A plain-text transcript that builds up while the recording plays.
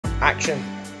Action.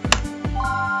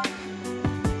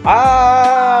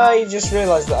 I just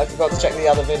realised that I forgot to check the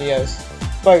other videos.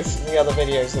 Both the other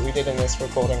videos that we did in this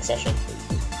recording session.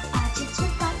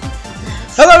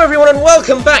 Hello everyone and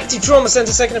welcome back to Trauma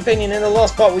Center Second Opinion. In the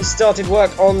last part we started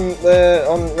work on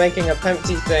making a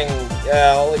Pempti thing.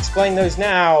 I'll explain those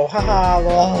now. Haha.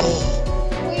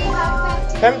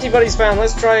 Pempti buddies found.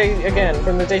 Let's try again.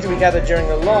 From the data we gathered during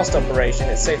the last operation,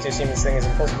 it's safe to assume this thing is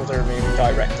impossible to remove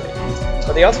directly.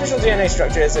 But the artificial DNA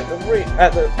structure is at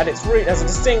its root has a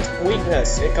distinct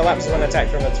weakness. It collapses when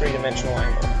attacked from a three-dimensional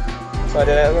angle. So I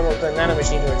developed a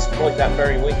nanomachine to exploit that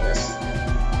very weakness.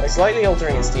 By slightly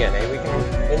altering its DNA, we can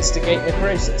instigate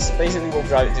necrosis. Basically, we'll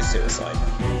drive it to suicide.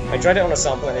 I tried it on a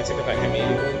sample and it took effect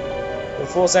immediately. In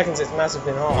 4 seconds, its mass had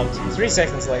been halved. 3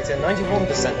 seconds later,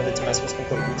 91% of its mass was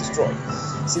completely destroyed.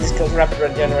 See, this kills rapid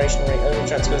regeneration rate only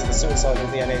transfers the suicidal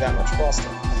DNA that much faster.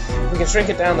 We can shrink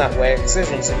it down that way.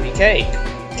 Excision should be cake.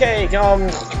 Cake,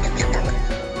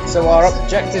 So our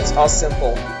objectives are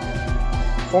simple.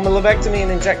 Form a lobectomy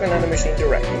and inject the nanomachine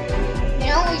directly. You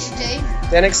know what we should do?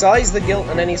 Then excise the gilt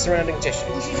and any surrounding tissue.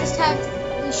 We should just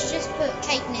put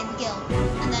cake near the gilt,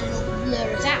 and then it'll blur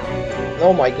it out.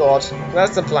 Oh my god,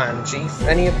 that's the plan, Chief.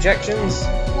 Any objections?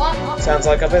 What? Sounds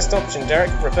like our best option,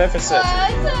 Derek. Prepare for surgery.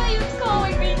 I thought you were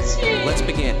calling me Chief. Let's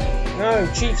begin. No,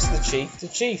 Chief's the Chief. The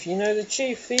Chief, you know the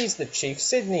Chief. He's the Chief.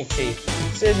 Sydney Chief.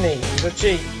 Sydney, the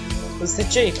Chief. He's the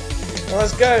Chief. Well,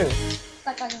 let's go.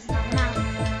 That guy doesn't have a mouth.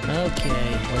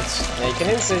 Okay, let's Make an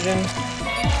incision.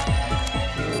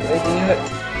 Idiot.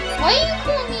 Why are you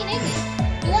calling me an idiot?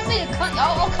 You want me to cut you?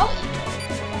 I'll cut you.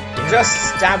 Just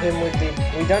stab him with the...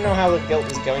 We don't know how the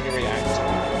gilt is going to react.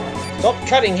 Stop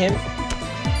cutting him.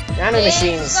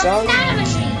 Nanomachines, son.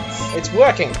 Nanomachines. It's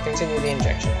working. Continue the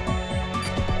injection.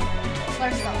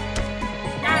 Where's it going?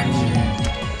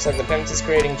 Nanomachines. Looks like the Pempti's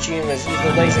creating tumours. Use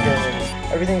the laser gun.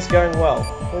 Everything's going well.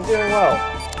 We're doing well.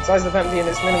 Size the Pempti in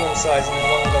its minimum size and the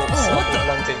long gun itself is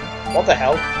blunted. What the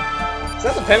hell? Is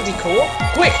that the Pempti core?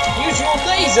 Quick! Use your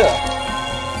laser!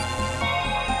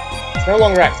 It's no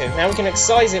longer active. Now we can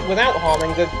excise it without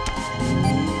harming the...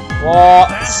 What?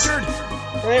 bastard!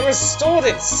 And it restored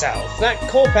itself! That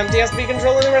core Pempti has to be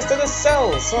controlling the rest of the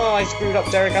cells! Oh, I screwed up,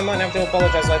 Derek. I might have to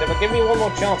apologise later, but give me one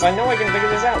more chance. I know I can figure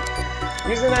this out.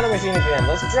 Use the nanomachine again.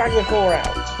 Let's drag the core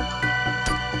out.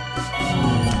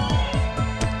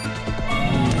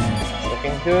 It's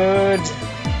looking good.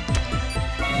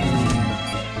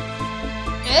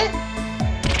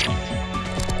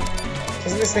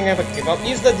 Doesn't this thing ever give up?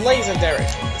 Use the laser, Derek!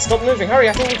 Stop moving! Hurry,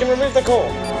 I think we can remove the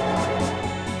core!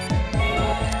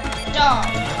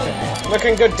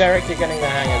 Looking good, Derek. You're getting the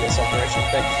hang of this operation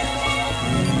thing.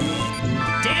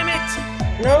 Damn it!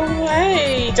 No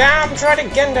way! Damn, try it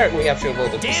again, Derek. We have to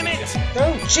avoid the Damn procedure. it!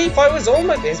 No, Chief, I was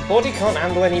almost... His body can't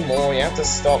handle any more. You have to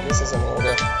stop. This is an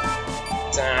order.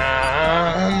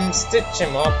 Damn! Stitch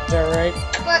him up, Derek.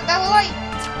 But that was like...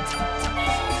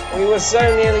 We were so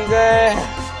nearly there.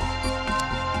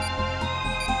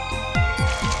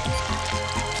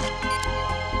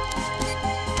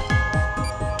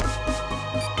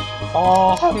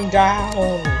 Oh, I'm down.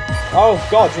 Oh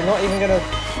god, you're not even gonna...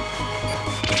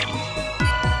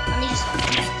 Let me just...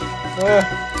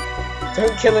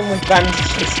 don't kill him with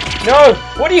bandages. No!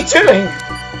 What are you doing?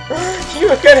 You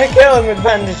were gonna kill him with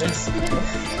bandages.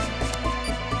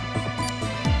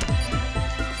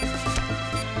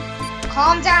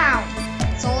 Calm down.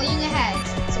 It's all in your head.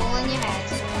 It's all in your head.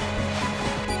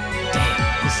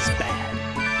 Damn, this is bad.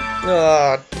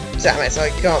 Oh, damn it, I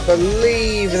can't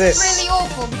believe this. This is really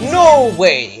awful. No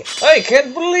way! I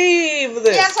can't believe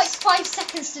this! It has like 5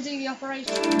 seconds to do the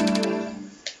operation.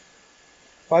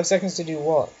 5 seconds to do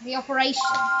what? The operation.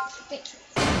 Ridiculous.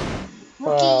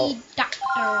 Well- Rookie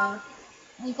doctor.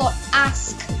 We got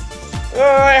Ask. Oh,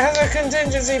 it has a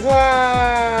contingency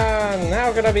plan!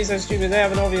 How could I be so stupid? They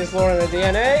have an obvious flaw in the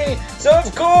DNA, so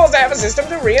of course they have a system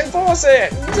to reinforce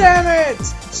it! Damn it!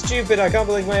 Stupid, I can't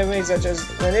believe I have made such an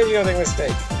idiotic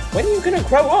mistake. When are you gonna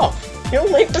grow up? You'll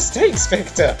make mistakes,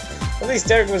 Victor! At least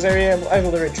Derek was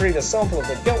able to retrieve a sample of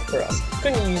the gilt for us.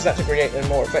 Couldn't you use that to create a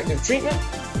more effective treatment?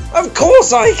 Of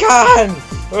course I can!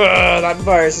 Ugh, that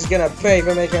virus is gonna pay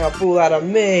for making a fool out of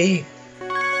me!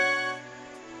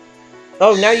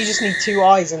 Oh, now you just need 2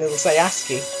 eyes and it'll say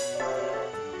ASCII.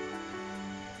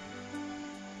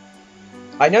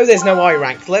 I know there's no eye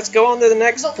rank. Let's go on to the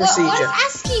next procedure. What does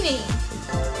ASCII mean?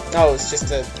 Oh, it's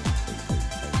just a...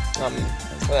 I'm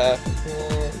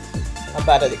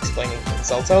bad at explaining things.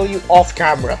 I'll tell you off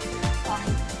camera.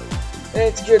 Fine.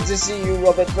 It's good to see you,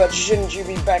 Robert, but shouldn't you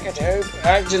be back at home?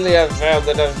 Actually, I've found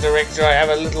that as director I have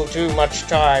a little too much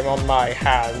time on my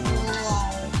hands.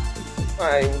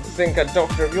 I think a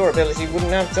doctor of your ability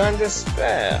wouldn't have time to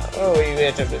spare. Oh, you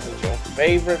here to visit your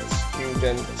favourite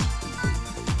student.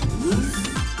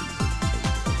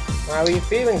 How are you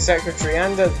feeling, Secretary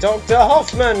and Dr.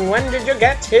 Hoffman? When did you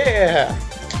get here?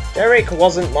 Derek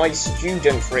wasn't my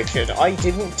student, Richard. I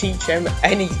didn't teach him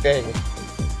anything.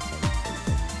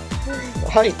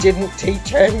 I didn't teach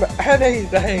him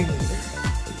anything.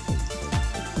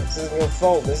 This isn't your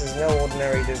fault. This is no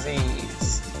ordinary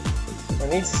disease. I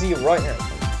need to see your right hand.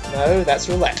 No, that's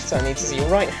your left. I need to see your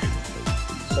right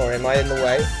hand. Sorry, am I in the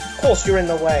way? Of course you're in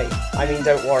the way. I mean,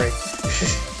 don't worry.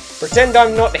 Pretend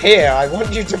I'm not here. I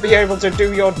want you to be able to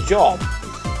do your job.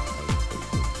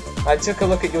 I took a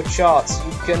look at your charts.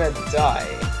 You're gonna die.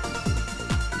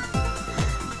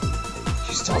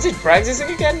 You started practicing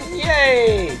again?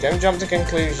 Yay! Don't jump to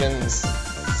conclusions.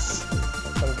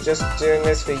 I'm just doing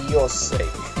this for your sake.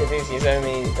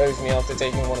 Caduceus owes me after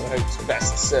taking one of Hope's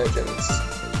best surgeons.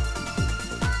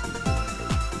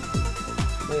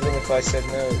 Even if I said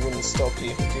no, it wouldn't stop you.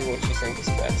 Do what you think is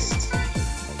best.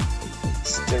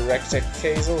 Is Director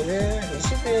Kazel here? He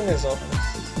should be in his office.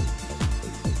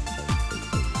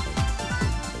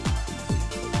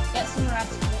 Get some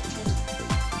rest,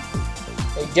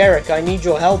 Richard. Hey Derek, I need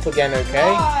your help again,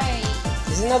 okay? Why?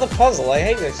 This is another puzzle. I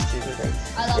hate those stupid things.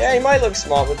 Yeah, he might look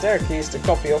smart, but Derek used to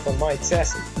copy off of my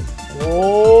test.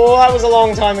 Whoa, that was a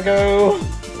long time ago.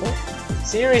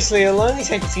 Seriously, it'll only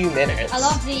take a few minutes. I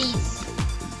love these.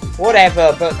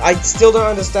 Whatever, but I still don't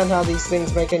understand how these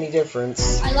things make any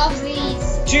difference. I love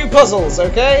these. 2 puzzles,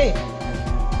 okay?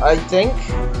 I think.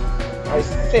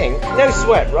 No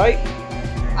sweat, right?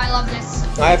 I love this.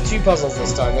 I have 2 puzzles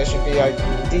this time. They should be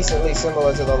decently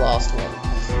similar to the last one.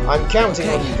 I'm counting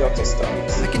on you, Dr.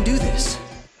 Starks. I can do this.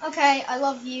 Okay, I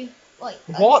love you. Like,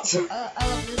 What? I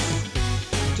love this.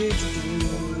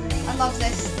 I love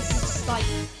this. This is just like...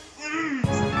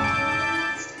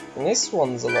 And this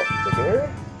one's a lot bigger.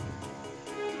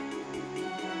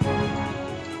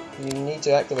 You need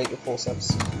to activate your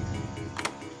forceps.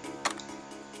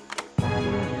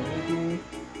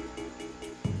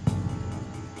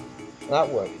 That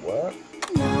won't work.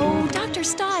 No, Dr.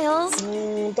 Styles.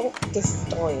 Dr.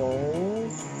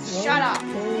 Styles. Shut up.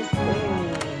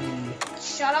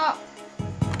 Shut up.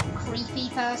 Creepy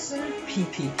person.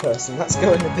 PP person, that's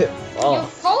going a bit far. You're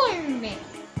following me.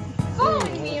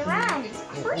 Following me around. It's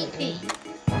creepy.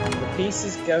 The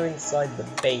pieces go inside the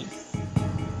base.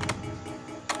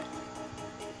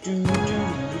 Do, do,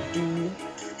 do.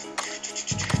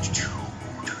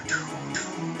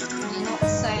 Do not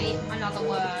say another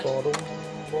word, or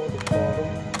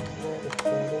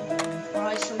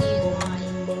I shall use my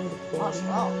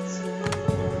martial arts.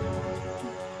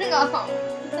 No,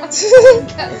 that's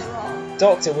wrong.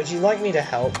 Doctor, would you like me to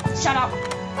help? Shut up.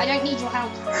 I don't need your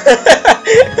help.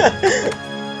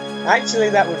 Actually,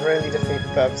 that would really defeat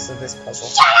the purpose of this puzzle.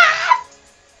 Shut up!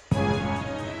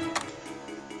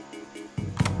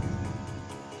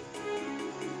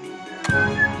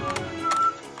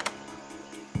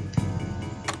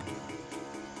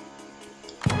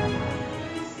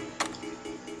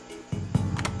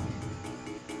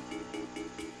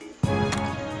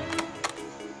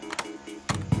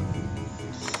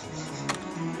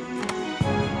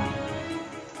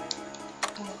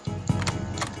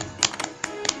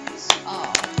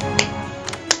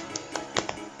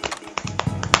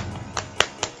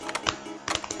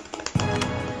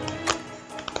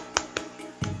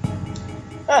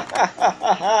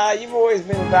 You've always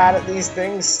been bad at these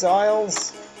things,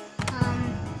 Styles.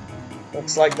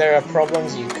 Looks like there are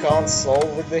problems you can't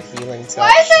solve with the healing touch.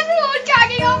 Why is everyone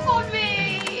ganging up on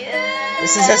me?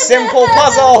 This is a simple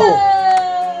puzzle!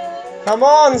 Come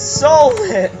on, solve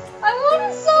it! I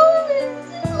want to solve it!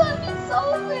 Just let me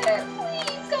solve it!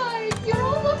 Please, guys! You're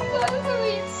all looking over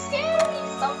me! It's scary!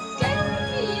 Stop scaring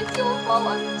me! It's your fault!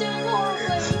 I'm doing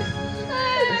horribly!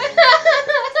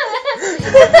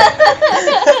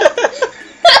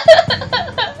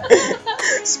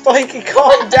 Spiky,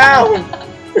 calm down!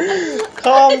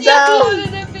 Calm down! I just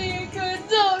wanted to be a good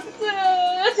doctor!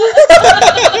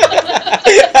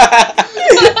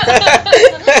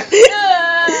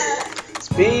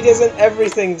 Speed isn't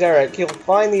everything, Derek. You'll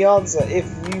find the answer if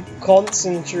you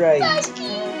concentrate. Thank you!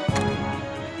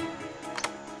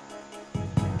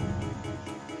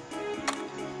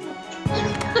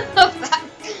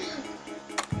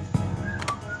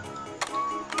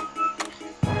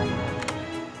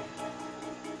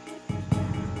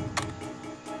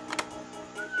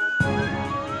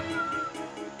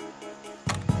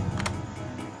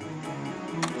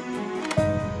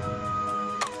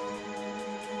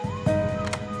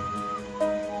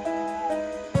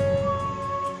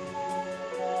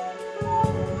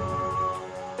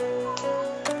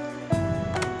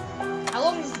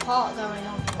 part going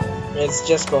on? It's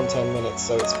just gone 10 minutes,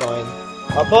 so it's fine.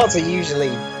 Our parts are usually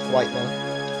white now.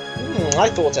 I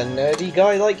thought a nerdy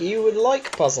guy like you would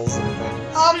like puzzles and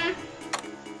things.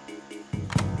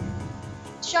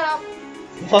 Shut up.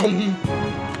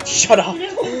 Shut up.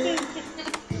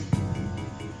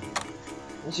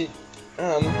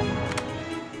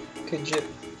 Could you...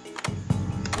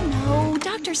 No,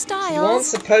 Dr. You aren't Styles.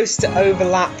 supposed to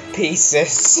overlap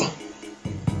pieces.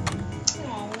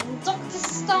 Oh, Dr.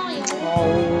 Styles.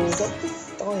 Oh, Dr.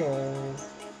 Styles.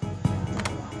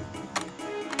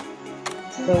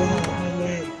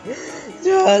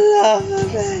 You love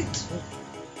me.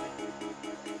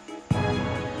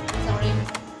 Sorry,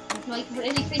 I'm like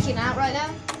really freaking out right now.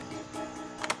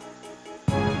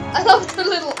 I love the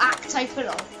little act I put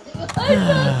on.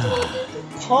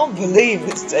 Can't believe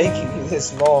it's taking you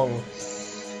this long.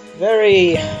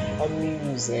 Very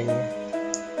amusing.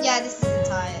 Yeah, this is an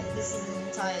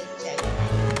entire joke.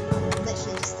 I'm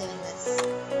literally just doing this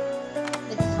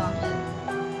with the fun.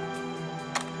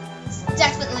 It's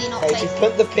definitely not Hey, safe. if you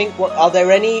put the pink one, are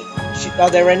there any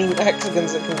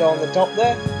hexagons that can go on the top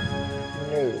there?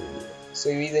 No. So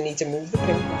you either need to move the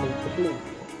pink or move the blue.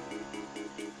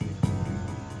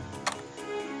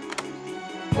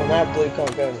 Well, now blue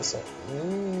can't go in the center.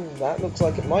 That looks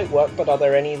like it might work, but are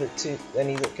there any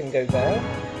that can go there?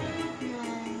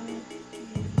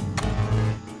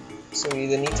 So you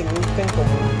either need to move pink or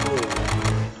move blue.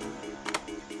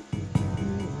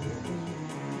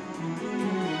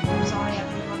 I'm sorry,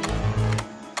 everybody.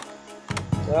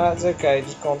 That's okay,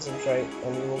 just concentrate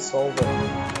and you will solve it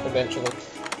eventually.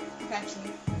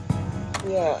 Eventually.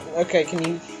 Yeah, okay, can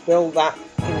you fill that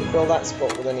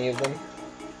spot with any of them?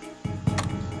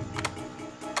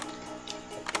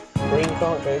 Green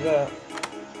can't go there.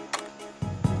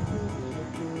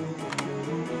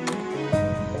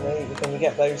 Can you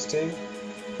get those two?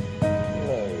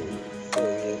 No. So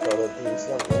you gotta do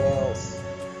something else.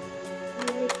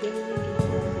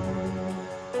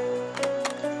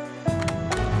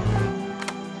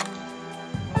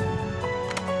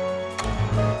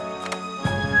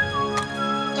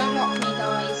 Don't mock me,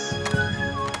 guys.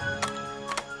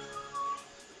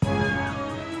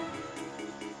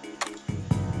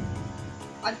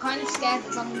 I'm kind of scared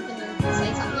that someone's gonna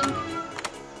say something.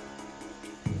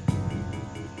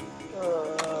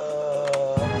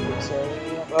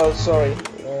 Oh, sorry.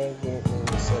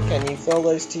 So can you fill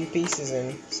those two pieces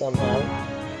in somehow?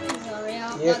 Sorry,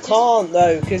 You can't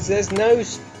though, because there's no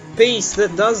piece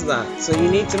that does that. So you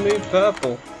need to move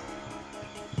purple.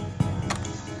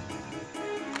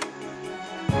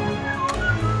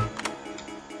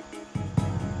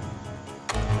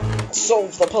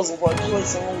 Solve the puzzle by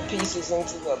placing all pieces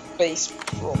into the base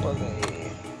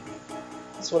properly.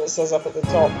 That's what it says up at the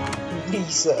top.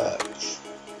 Research.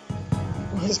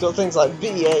 It's got things like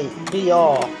B8,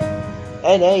 BR,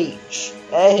 NH,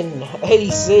 N,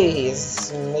 AC.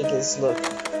 It's make this look.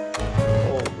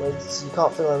 Oh, you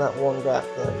can't fill in that one gap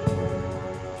there.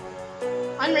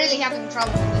 I'm really having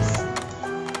trouble with this.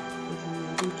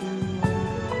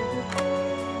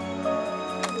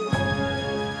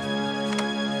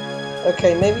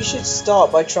 Okay, maybe you should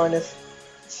start by trying to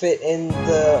fit in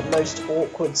the most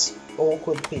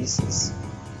awkward pieces.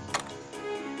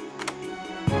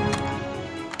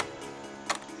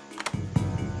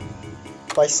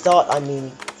 By start, I mean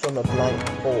from a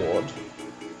blank board.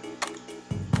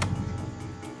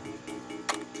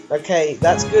 Okay,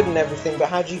 that's good and everything, but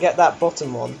how do you get that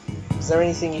bottom one? Is there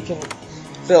anything you can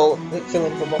fill in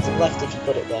the bottom left if you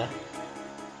put it there?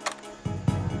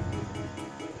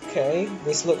 Okay,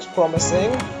 this looks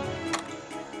promising.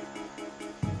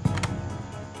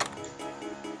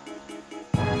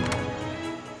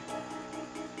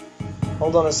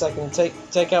 Hold on a second,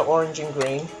 take out orange and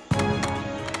green.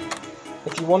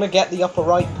 If you want to get the upper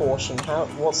right portion,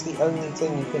 what's the only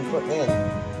thing you can put in?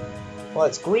 Well,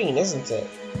 it's green, isn't it?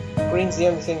 Green's the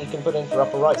only thing you can put in for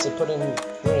upper right, so put in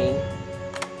green.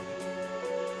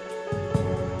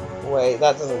 Wait,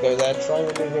 that doesn't go there. Try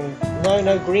removing...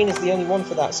 No, green is the only one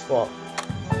for that spot.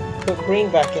 Put green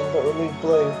back in, but remove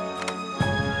blue.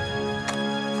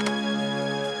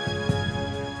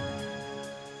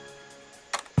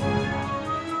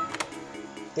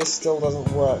 This still doesn't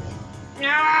work.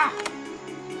 No!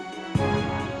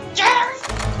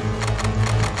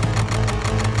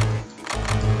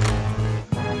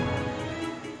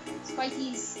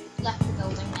 Spiky's left the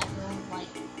building, everyone, like...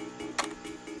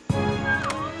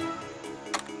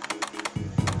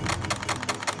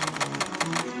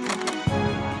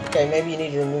 Okay, maybe you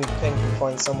need to remove pink and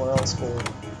find somewhere else for it.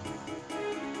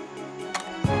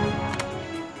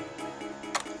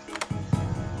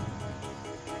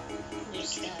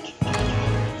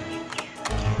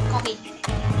 coffee.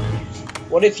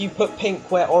 What if you put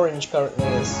pink where orange currently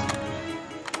is?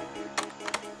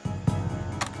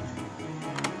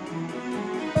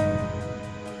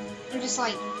 I'm just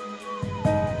like,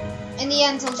 in the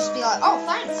end, I'll just be like, oh,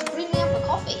 thanks, you brewed me up a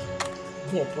coffee.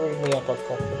 Yeah, brew me up a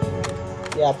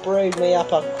coffee. Yeah, brew me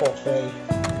up a coffee.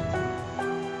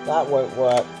 That won't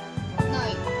work.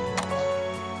 No.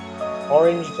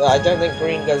 Orange, I don't think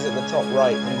green goes at the top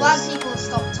right. I'm glad people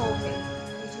stopped talking.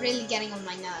 It's really getting on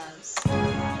my nerves.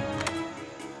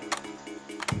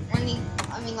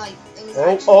 I mean, like, it was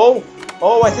actually...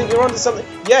 Oh, I think you're onto something.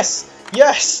 Yes!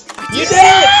 Yes! You did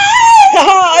it!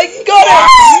 I got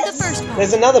it! The first one.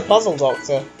 There's another puzzle,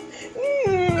 Doctor.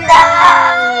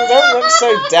 Don't look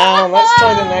so down. Let's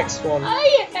try the next one.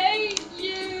 I hate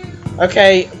you!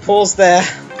 Okay, pause there.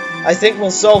 I think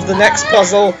we'll solve the next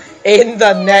puzzle in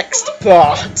the next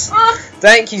part.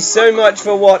 Thank you so much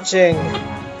for watching.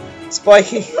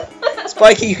 Spiky,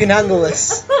 you can handle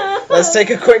this. Let's take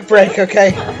a quick break,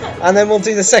 okay? And then we'll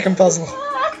do the second puzzle.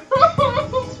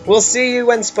 We'll see you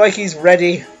when Spiky's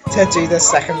ready to do the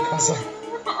second puzzle.